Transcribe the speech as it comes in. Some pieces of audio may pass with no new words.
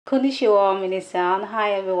Konnichiwa, minasan.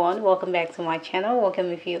 Hi everyone, welcome back to my channel.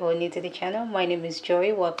 Welcome if you are new to the channel. My name is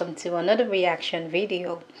Joy. Welcome to another reaction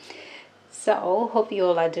video. So, hope you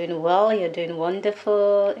all are doing well, you're doing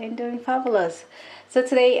wonderful and doing fabulous. So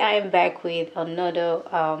today I am back with another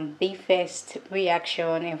B-Fest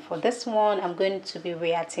reaction, and for this one I'm going to be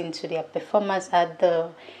reacting to their performance at the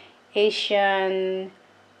Asian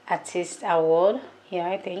Artist Award. Yeah,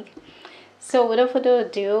 I think. So without further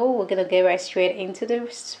ado, we're gonna get right straight into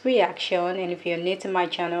this reaction. And if you're new to my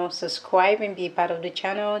channel, subscribe and be part of the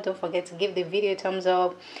channel. Don't forget to give the video a thumbs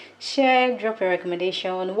up, share, drop your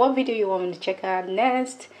recommendation, what video you want me to check out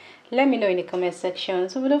next. Let me know in the comment section.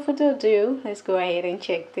 So without further ado, let's go ahead and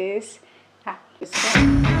check this out.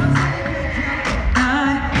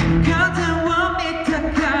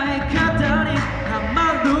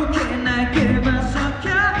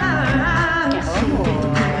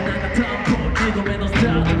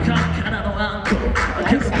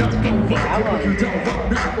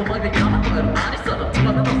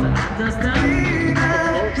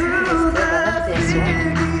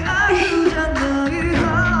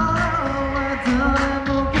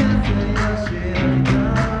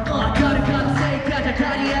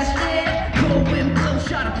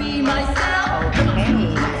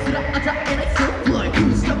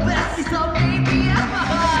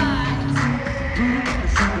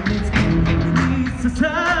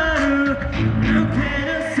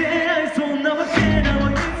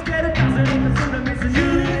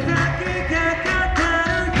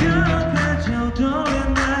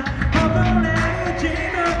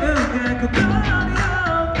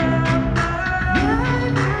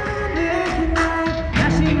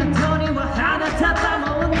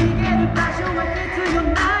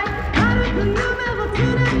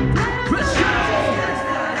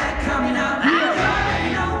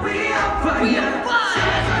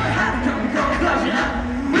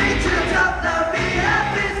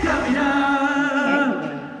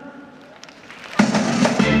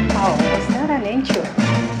 Intro.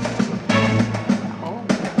 Oh,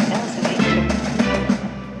 that was an intro.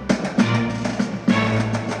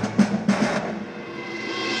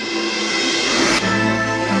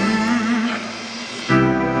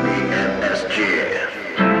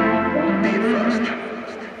 Be first.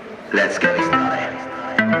 Let's get it started.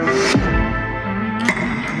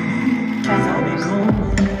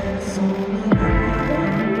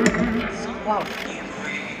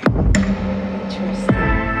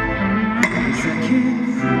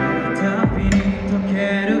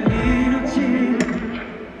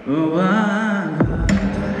 Wow.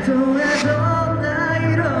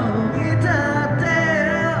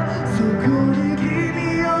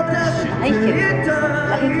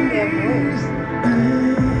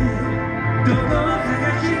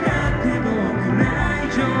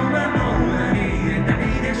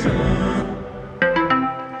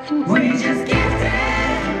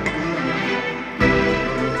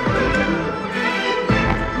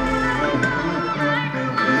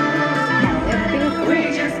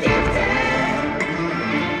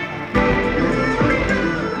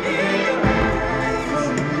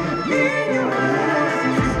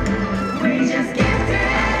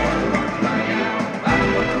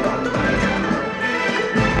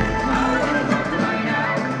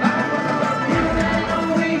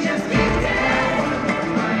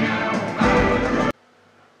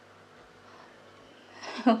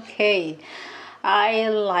 Okay, I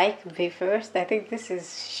like Be First. I think this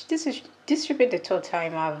should be the third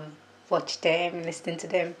time I've watched them, listened to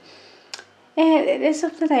them, and there's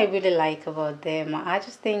something I really like about them. I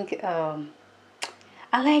just think I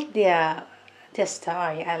like their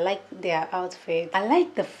style. I like their outfit. I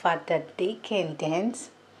like the fact that they can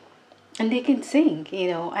dance and they can sing.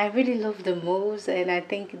 I really love the moves, and I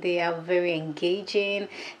think they are very engaging.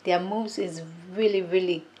 Their moves is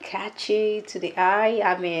really catchy to the eye.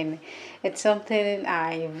 I mean, it's something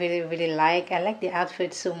I really like. I like the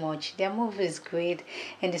outfit so much. Their move is great,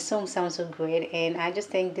 and the song sounds so great, and I just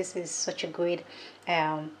think this is such a great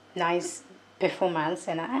nice performance,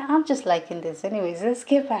 and I'm just liking this. Anyways, let's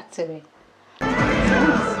get back to it. Nice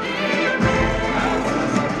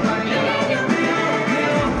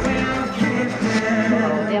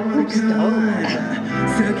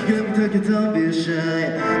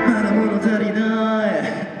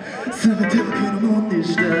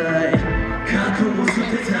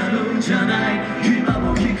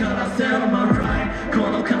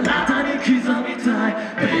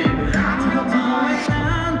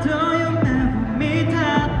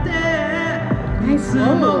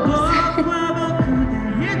moves.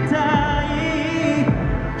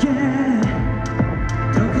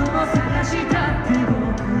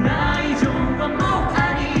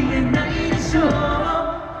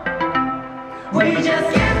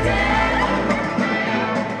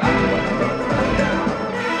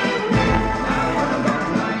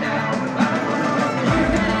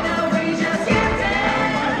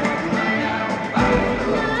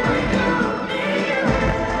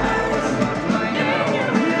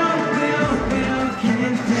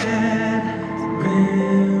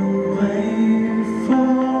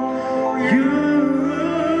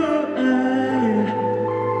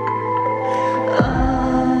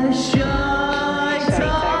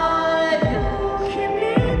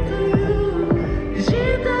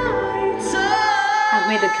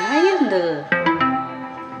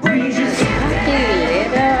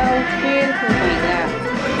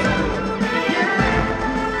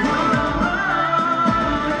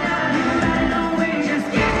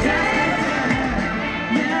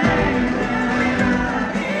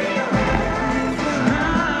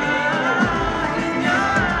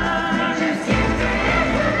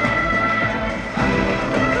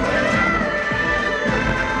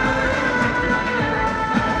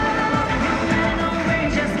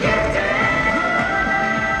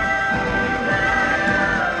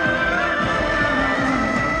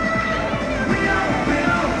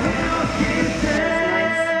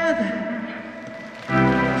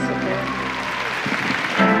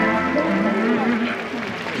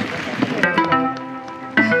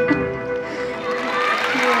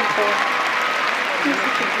 This is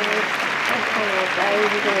such a great performance. I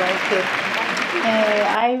really like it.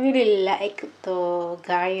 I really like the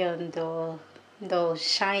guy on the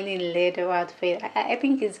shiny leather outfit. I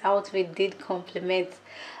think his outfit did complement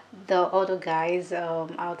the other guy's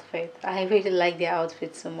outfit. I really like their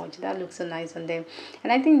outfit so much. That looks so nice on them.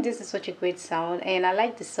 And I think this is such a great sound. And I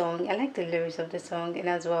like the song. I like the lyrics of the song. And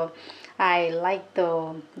as well, I like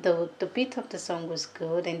the beat of the song was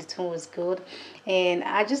good and the tone was good. And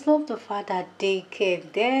I just love the fact that they can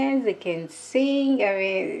dance, they can sing. I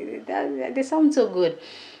mean, they sound so good.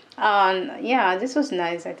 Yeah, this was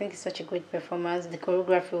nice. I think it's such a great performance. The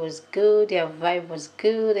choreography was good, their vibe was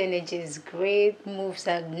good, energy is great, moves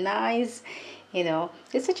are nice.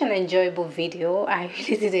 It's such an enjoyable video. I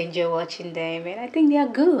really did enjoy watching them, and I think they are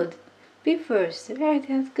good. Be first, they're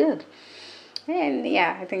good. And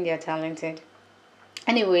yeah, I think they're talented.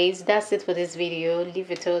 Anyways, that's it for this video.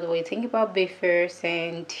 Leave it all the way. Think about Be First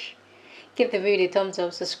and give the video a thumbs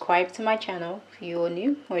up. Subscribe to my channel if you're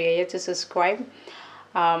new or you're yet to subscribe.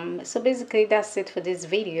 So basically that's it for this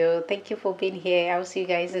video. Thank you for being here. I'll see you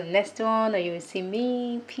guys in the next one, or you will see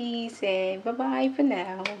me. Peace and bye bye for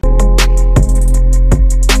now.